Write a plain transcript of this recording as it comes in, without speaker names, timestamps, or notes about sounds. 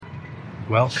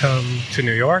Welcome to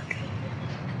New York.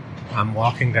 I'm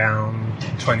walking down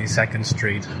 22nd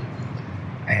Street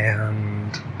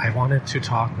and I wanted to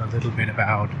talk a little bit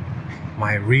about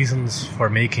my reasons for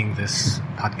making this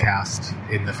podcast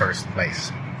in the first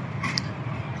place.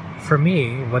 For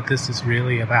me, what this is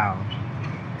really about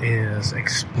is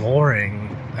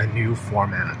exploring a new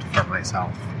format for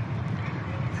myself.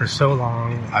 For so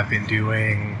long, I've been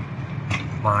doing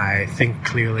my Think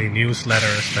Clearly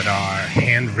newsletters that are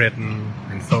handwritten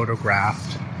and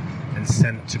photographed and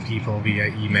sent to people via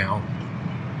email.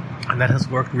 And that has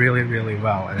worked really, really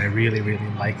well, and I really, really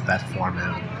like that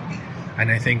format. And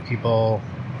I think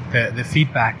the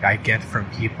feedback I get from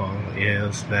people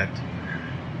is that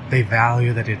they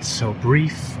value that it's so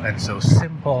brief and so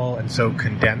simple and so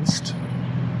condensed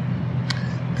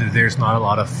that there's not a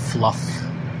lot of fluff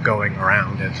going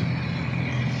around it.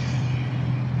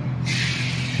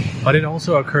 But it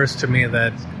also occurs to me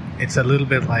that it's a little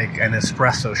bit like an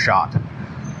espresso shot.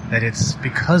 That it's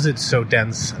because it's so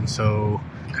dense and so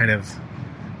kind of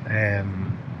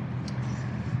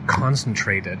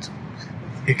concentrated,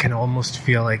 it can almost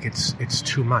feel like it's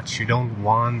too much. You don't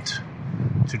want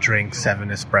to drink 7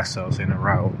 espressos in a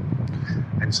row.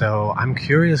 And so I'm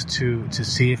curious to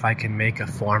see if I can make a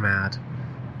format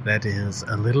that is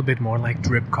a little bit more like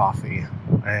drip coffee,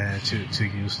 to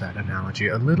use that analogy.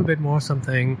 A little bit more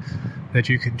something that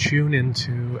you can tune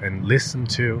into and listen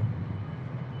to,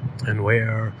 and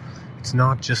where it's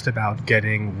not just about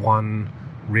getting one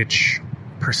rich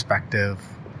perspective,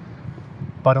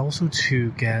 but also to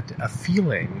get a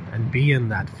feeling and be in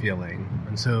that feeling.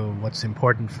 And so what's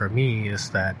important for me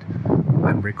is that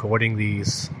I'm recording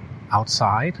these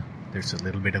outside. There's a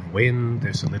little bit of wind,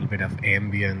 there's a little bit of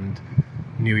ambient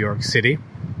New York City.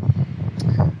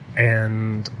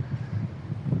 And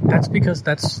that's because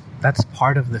that's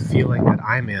part of the feeling that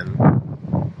I'm in.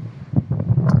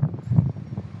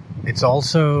 It's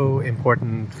also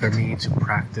important for me to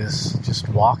practice just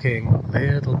walking a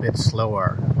little bit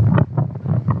slower.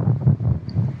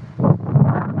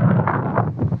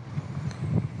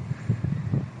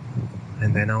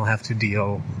 And then I'll have to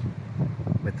deal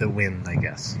with the wind, I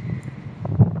guess.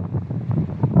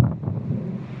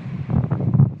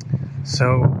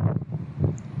 So,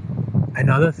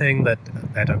 another thing that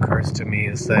occurs to me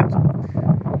is that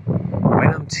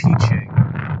when I'm teaching,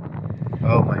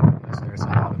 oh my goodness, there's a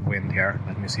lot of wind here.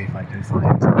 Let me see if I can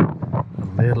find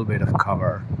a little bit of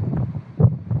cover.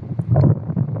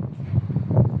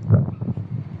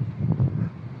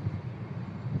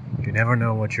 You never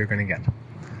know what you're going to get.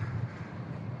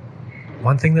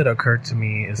 One thing that occurred to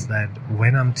me is that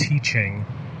when I'm teaching,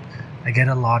 I get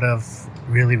a lot of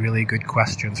really, really good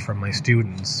questions from my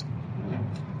students.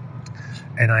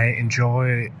 And I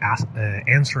enjoy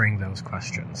answering those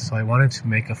questions. So I wanted to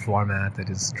make a format that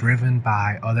is driven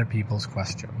by other people's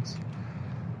questions.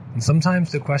 And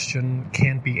sometimes the question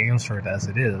can't be answered as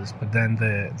it is, but then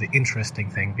the interesting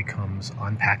thing becomes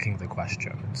unpacking the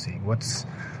question and seeing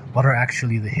what are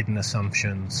actually the hidden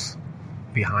assumptions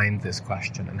behind this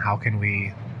question, and how can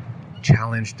we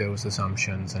challenge those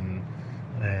assumptions and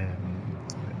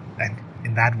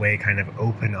in that way kind of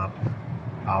open up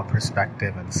our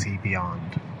perspective and see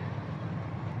beyond.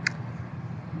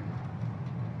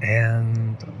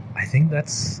 And I think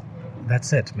that's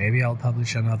it. Maybe I'll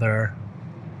publish another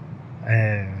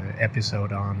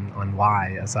episode on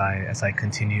why as I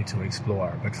continue to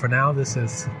explore. But for now, this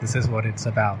is what it's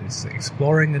about. It's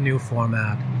exploring a new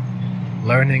format,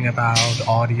 learning about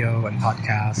audio and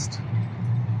podcast,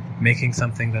 making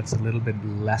something that's a little bit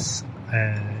less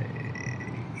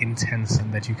intense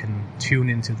and that you can tune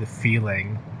into the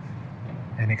feeling,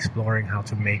 and exploring how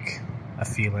to make a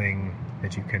feeling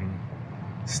that you can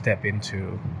step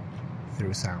into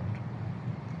through sound.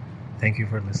 Thank you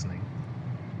for listening.